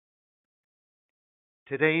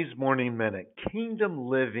Today's Morning Minute, Kingdom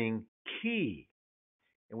Living Key.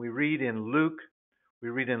 And we read in Luke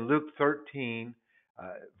 13,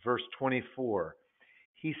 verse 24.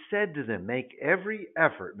 He said to them, make every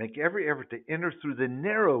effort to enter through the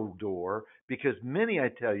narrow door, because many, I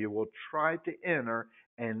tell you, will try to enter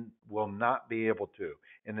and will not be able to.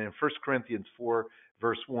 And in 1 Corinthians 4,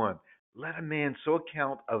 verse 1, let a man so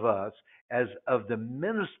account of us as of the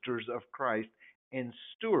ministers of Christ and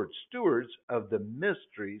stewards of the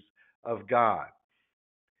mysteries of God.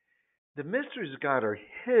 The mysteries of God are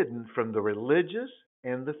hidden from the religious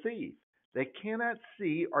and the thief. They cannot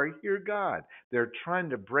see or hear God. They're trying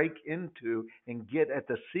to break into and get at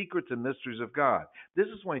the secrets and mysteries of God. This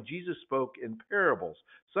is why Jesus spoke in parables.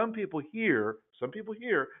 Some people hear,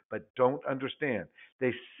 but don't understand.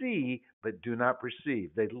 They see, but do not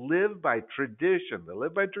perceive. They live by tradition. They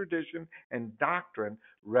live by tradition and doctrine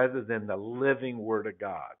rather than the living Word of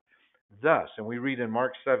God. Thus, and we read in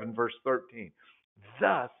Mark 7, verse 13,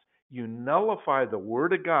 thus you nullify the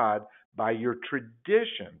Word of God by your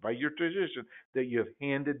tradition that you have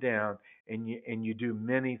handed down, and you do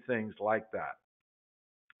many things like that.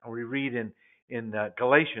 We read in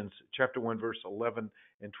Galatians chapter 1, verse 11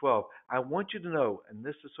 and 12. I want you to know, and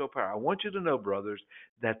this is so powerful, I want you to know, brothers,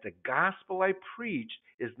 that the gospel I preached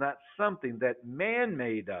is not something that man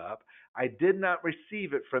made up. I did not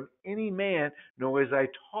receive it from any man, nor was I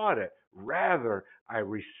taught it. Rather, I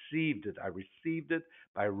received it. I received it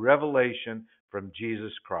by revelation from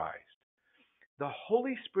Jesus Christ. The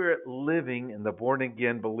Holy Spirit living in the born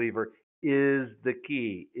again believer is the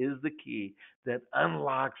key that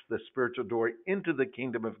unlocks the spiritual door into the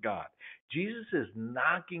kingdom of God. Jesus is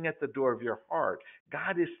knocking at the door of your heart.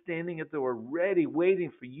 God is standing at the door ready,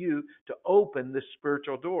 waiting for you to open the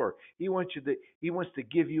spiritual door. He wants to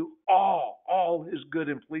give you all his good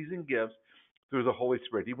and pleasing gifts through the Holy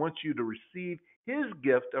Spirit. He wants you to receive his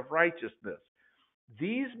gift of righteousness.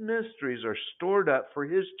 These mysteries are stored up for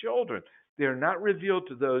his children. They are not revealed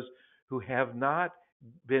to those who have not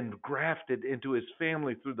been grafted into his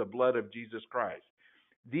family through the blood of Jesus Christ.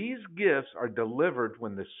 These gifts are delivered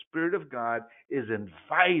when the Spirit of God is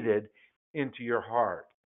invited into your heart.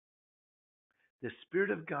 The Spirit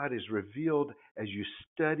of God is revealed as you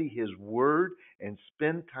study his word and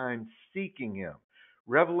spend time seeking him.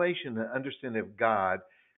 Revelation and understanding of God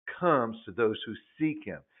comes to those who seek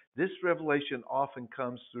him. This revelation often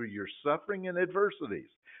comes through your suffering and adversities.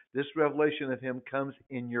 This revelation of him comes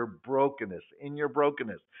in your brokenness.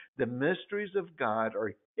 The mysteries of God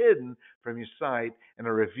are hidden from your sight and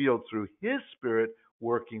are revealed through his Spirit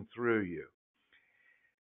working through you.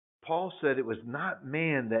 Paul said it was not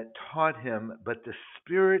man that taught him, but the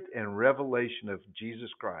Spirit and revelation of Jesus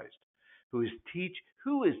Christ, who is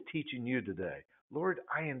teaching you today. Lord,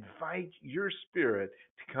 I invite your Spirit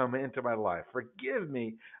to come into my life. Forgive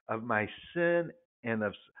me of my sin and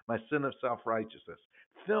of my sin of self-righteousness.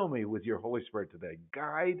 Fill me with your Holy Spirit today.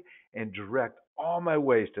 Guide and direct all my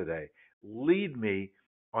ways today. Lead me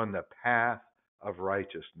on the path of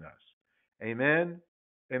righteousness. Amen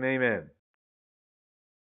and amen.